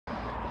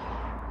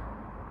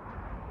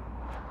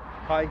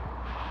Hi,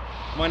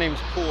 my name's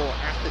Paul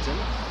Atherton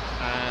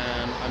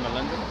and I'm a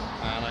Londoner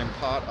and I'm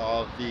part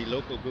of the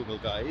local Google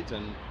Guides,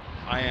 and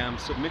I am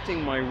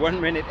submitting my 1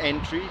 minute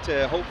entry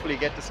to hopefully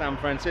get to San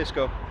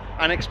Francisco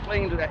and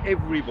explain to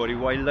everybody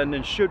why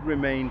London should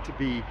remain to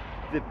be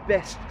the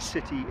best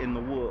city in the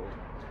world.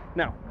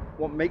 Now,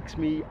 what makes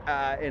me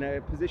in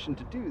a position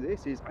to do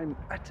this is I'm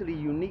utterly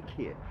unique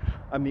here.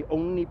 I'm the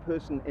only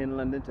person in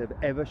London to have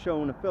ever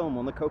shown a film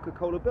on the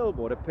Coca-Cola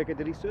billboard at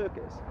Piccadilly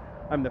Circus.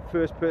 I'm the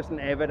first person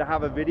ever to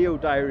have a video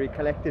diary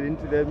collected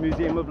into the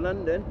Museum of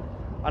London,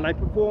 and I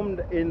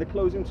performed in the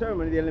closing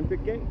ceremony of the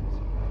Olympic Games.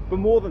 But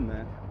more than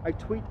that, I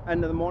tweet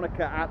under the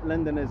moniker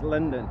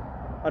 @LondonEsLondon.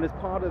 And as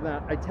part of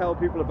that, I tell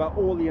people about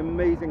all the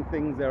amazing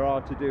things there are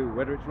to do,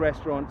 whether it's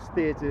restaurants,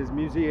 theatres,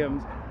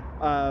 museums,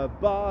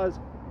 bars,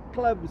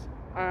 clubs,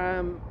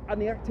 and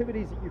the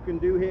activities that you can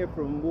do here,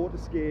 from water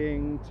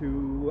skiing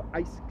to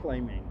ice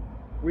climbing.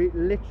 We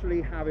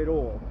literally have it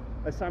all.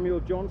 As Samuel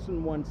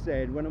Johnson once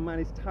said, when a man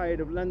is tired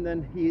of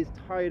London, he is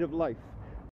tired of life.